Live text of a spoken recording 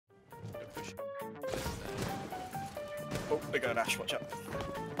Oh, they're going Ash, watch out.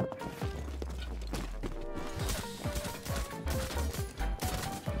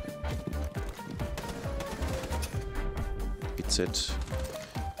 BZ,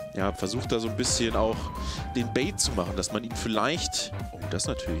 ja, versucht da so ein bisschen auch den Bait zu machen, dass man ihn vielleicht... Oh, das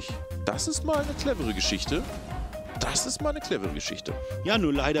natürlich... Das ist mal eine clevere Geschichte. Das ist mal eine clevere Geschichte. Ja,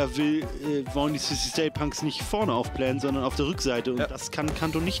 nur leider wollen die State Punks nicht vorne aufplanen, sondern auf der Rückseite. Und das kann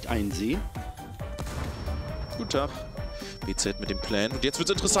Kanto nicht einsehen. Guten Tag. BZ mit dem Plan. Und jetzt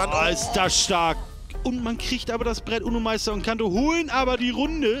wird's interessant. Oh, ist das stark. Und man kriegt aber das Brett. Uno-Meister und Kanto holen aber die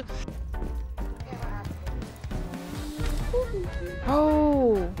Runde.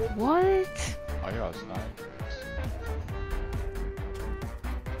 Oh, what? Oh ja, ist nice.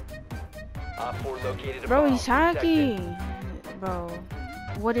 Bro, he's hacking. Bro,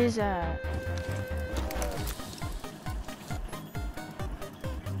 what is that?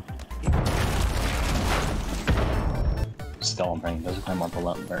 Still, I'm praying. Doesn't climb up the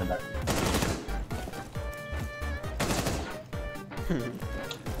left very back.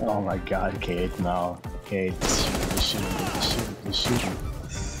 Oh my god, Cade, no. Cade, the shooting.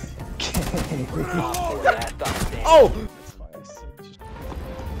 Cade. Oh!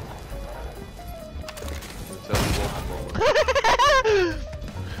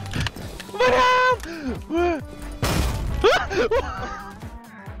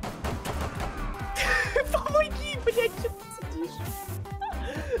 Помоги, блядь, что ты сидишь?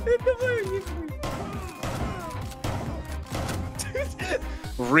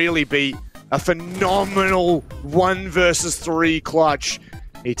 Really beat a phenomenal 1 versus 3 clutch.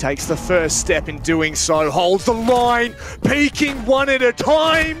 He takes the first step in doing so, holds the line, peeking one at a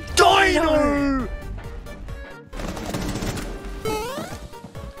time. Dino!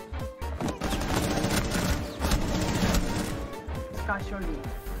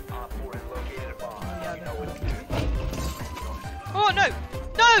 Oh no!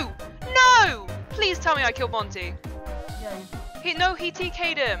 No! No! Please tell me I killed Monty. Yeah. He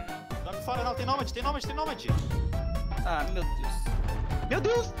TK'd him. Tem nômade. Ah, meu Deus. Meu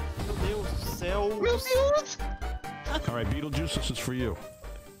Deus! Meu Deus do céu! Meu Deus! All right, Beetlejuice, this is for you.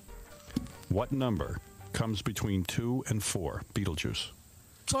 What number comes between 2 and 4? Beetlejuice.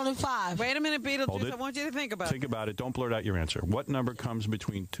 25. Wait a minute, Hold Beetlejuice. it. I want you to think about it. Think about it. Don't blurt out your answer. What number comes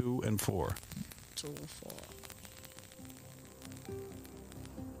between 2 and 4? 2 and 4.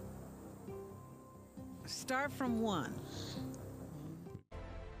 Start from 1.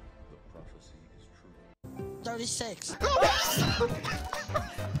 36.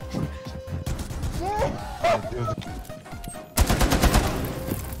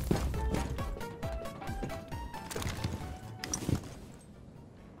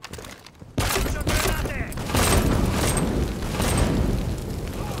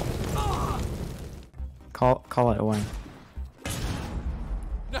 Call it a win.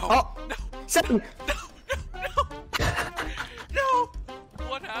 No! Oh! No! 7! No!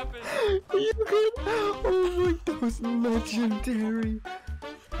 What happened? You good? Oh my, that was legendary.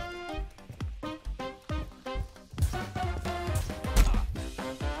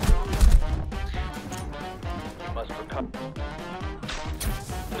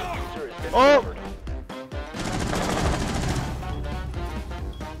 Oh!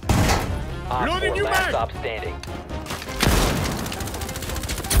 Loading you back! Stop standing.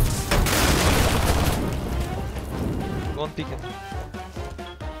 Go on, peek it.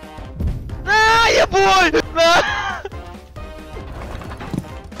 Ah, yeah, boy! Ah!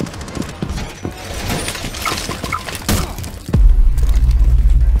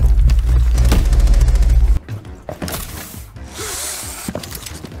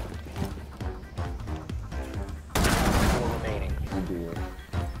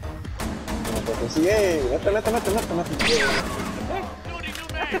 Hey, mata.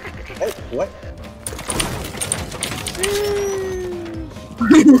 Hey, what?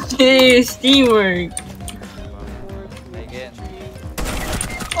 Jeez, teamwork. Again.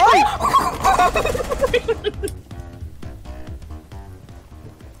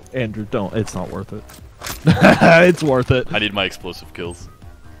 Andrew, don't. It's not worth it. It's worth it. I need my explosive kills.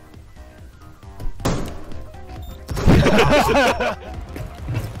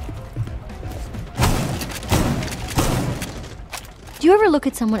 Do you ever look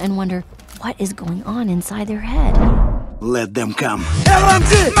at someone and wonder what is going on inside their head? Let them come.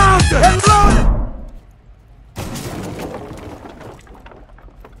 LMG! Mounted and loaded!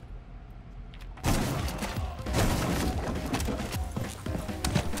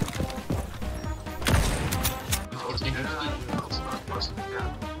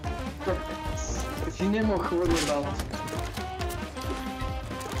 Ти не мог вигадати.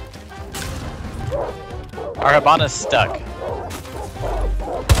 Our Hibana's stuck.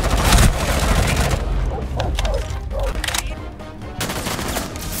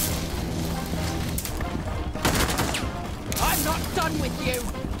 I'm not done with you!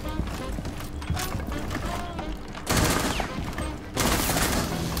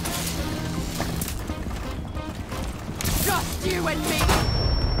 Just you and me!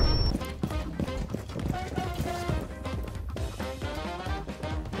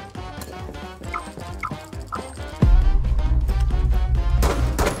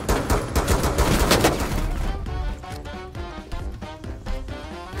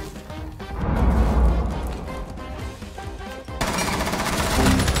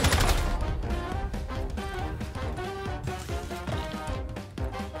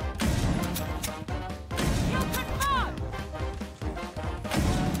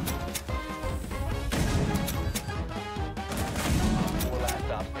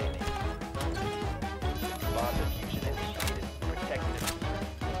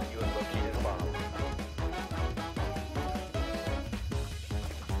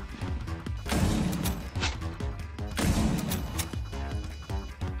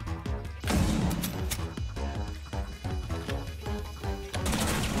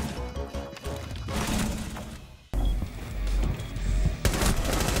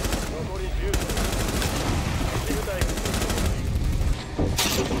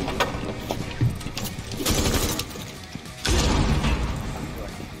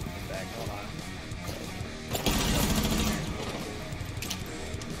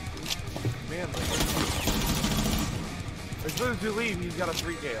 As soon as you leave, he's got a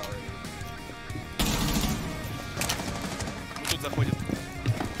 3K already. Тут заходит.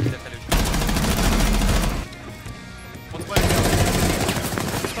 Вот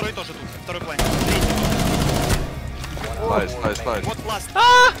второй тоже тут. Второй план. Найс, найс, найс. Вот ласт.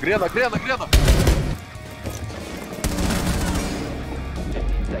 Грена, грена, грена!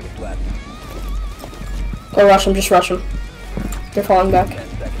 Go rush him, just rush him. They're falling back.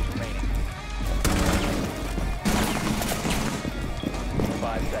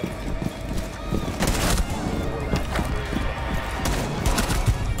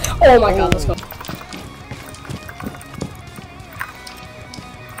 Oh my god, let's go.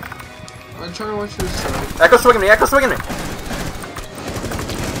 I'm trying to watch your side. Echo swinging me, Echo swinging me!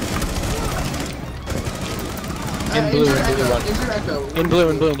 In blue, in blue,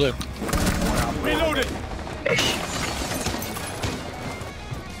 in blue, in blue. Reloaded!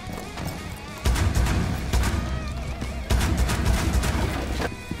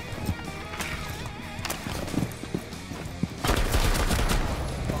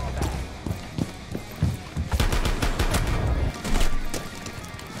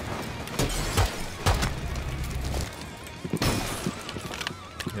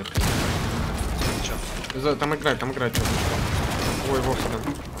 Там играть, что-то. Ой, вовсе там.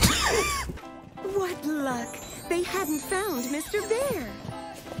 What luck! They hadn't found Mr. Bear!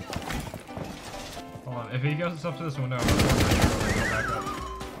 Hold on, if he goes up to this window, I'm gonna go back up.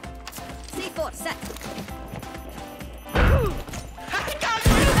 C4 set!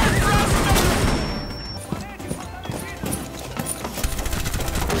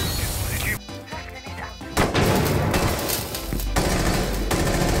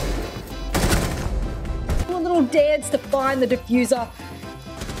 Little dance to find the diffuser.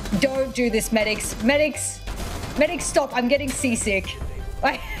 Don't do this, medics. Medics, stop. I'm getting seasick.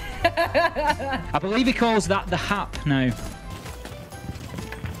 I believe he calls that the hap now.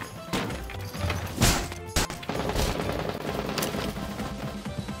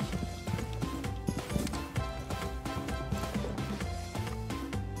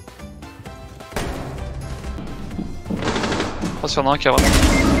 Pas sur un qui a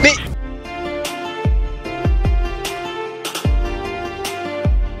vraiment. Mais